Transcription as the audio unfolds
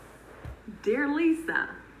Dear Lisa,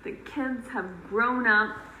 the kids have grown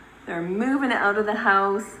up. They're moving out of the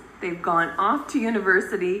house. They've gone off to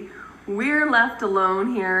university. We're left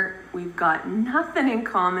alone here. We've got nothing in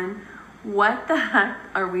common. What the heck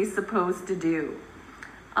are we supposed to do?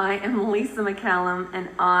 I am Lisa McCallum, and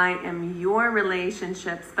I am your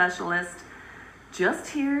relationship specialist,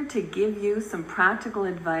 just here to give you some practical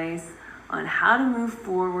advice on how to move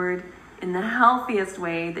forward in the healthiest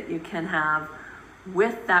way that you can have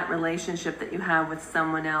with that relationship that you have with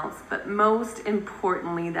someone else, but most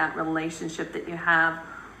importantly, that relationship that you have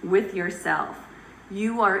with yourself.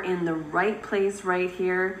 You are in the right place right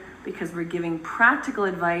here because we're giving practical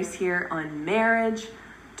advice here on marriage,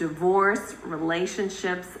 divorce,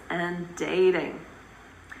 relationships, and dating.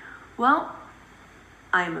 Well,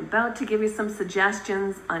 I'm about to give you some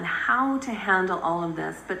suggestions on how to handle all of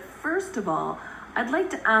this, but first of all, I'd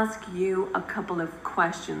like to ask you a couple of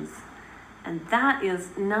questions. And that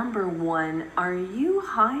is, number one, are you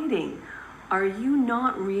hiding? Are you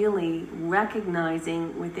not really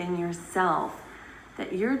recognizing within yourself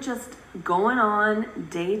that you're just going on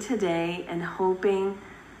day to day and hoping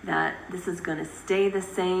that this is going to stay the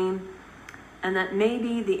same and that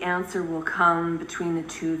maybe the answer will come between the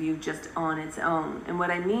two of you just on its own? And what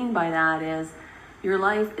I mean by that is your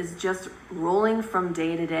life is just rolling from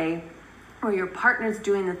day to day, or your partner's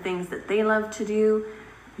doing the things that they love to do,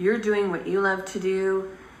 you're doing what you love to do,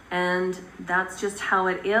 and that's just how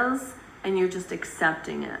it is, and you're just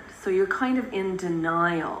accepting it. So you're kind of in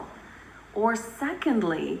denial. Or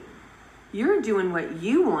secondly, you're doing what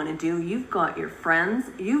you want to do. You've got your friends,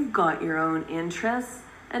 you've got your own interests,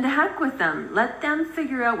 and to heck with them. Let them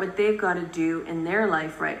figure out what they've got to do in their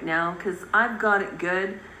life right now, because I've got it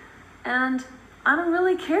good, and I don't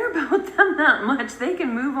really care about them that much. They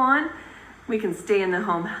can move on. We can stay in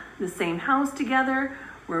the same house together.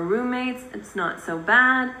 We're roommates, it's not so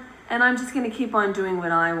bad, and I'm just going to keep on doing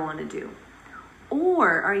what I want to do.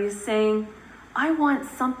 Or are you saying, I want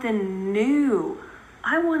something new.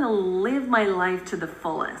 I want to live my life to the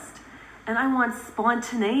fullest, and I want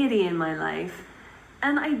spontaneity in my life,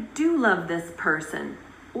 and I do love this person.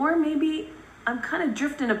 Or maybe I'm kind of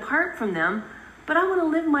drifting apart from them, but I want to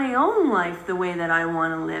live my own life the way that I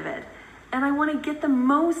want to live it, and I want to get the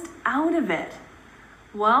most out of it.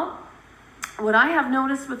 Well, what I have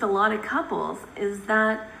noticed with a lot of couples is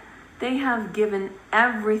that they have given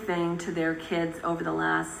everything to their kids over the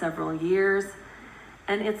last several years,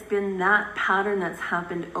 and it's been that pattern that's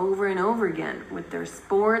happened over and over again with their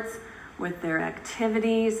sports, with their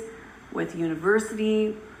activities, with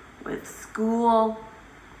university, with school,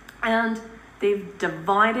 and they've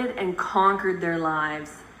divided and conquered their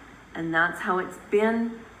lives, and that's how it's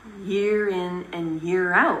been year in and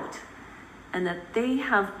year out. And that they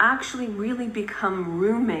have actually really become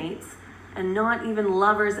roommates and not even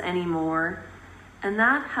lovers anymore. And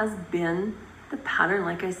that has been the pattern,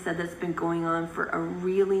 like I said, that's been going on for a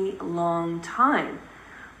really long time.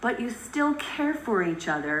 But you still care for each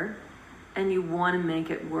other and you want to make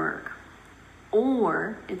it work.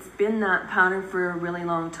 Or it's been that pattern for a really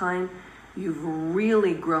long time. You've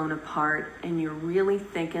really grown apart and you're really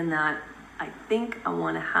thinking that I think I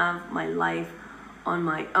want to have my life on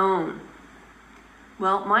my own.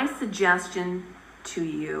 Well, my suggestion to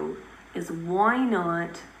you is, why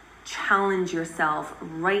not challenge yourself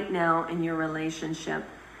right now in your relationship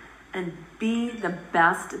and be the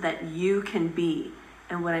best that you can be?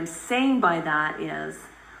 And what I'm saying by that is,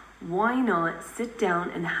 why not sit down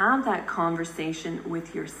and have that conversation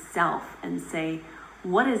with yourself and say,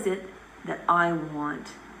 what is it that I want?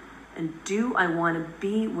 And do I want to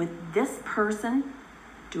be with this person?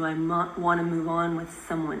 Do I want to move on with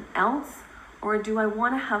someone else? Or do I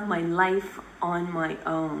want to have my life on my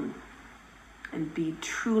own? And be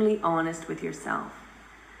truly honest with yourself.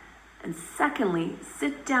 And secondly,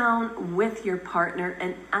 sit down with your partner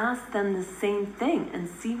and ask them the same thing and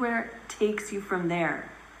see where it takes you from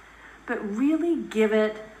there. But really give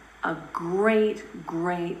it a great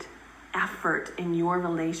effort in your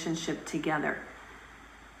relationship together.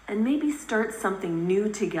 And maybe start something new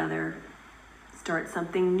together. Start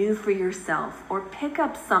something new for yourself, or pick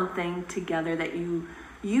up something together that you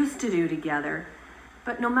used to do together.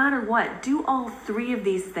 But no matter what, do all three of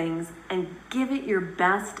these things and give it your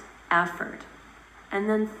best effort. And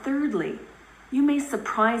then thirdly, you may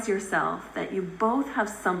surprise yourself that you both have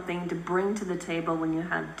something to bring to the table when you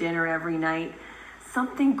have dinner every night,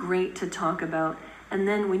 something great to talk about. And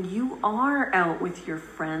then when you are out with your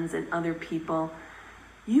friends and other people,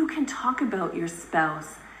 you can talk about your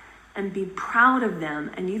spouse and be proud of them,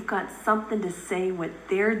 and you've got something to say what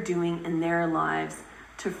they're doing in their lives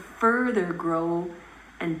to further grow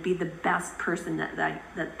and be the best person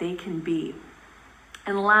that they can be.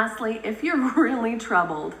 And lastly, if you're really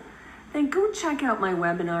troubled, then go check out my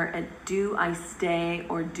webinar at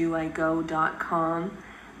doistayorddoigo.com,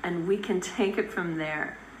 and we can take it from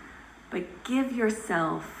there. But give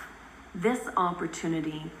yourself this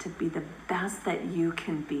opportunity to be the best that you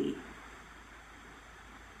can be.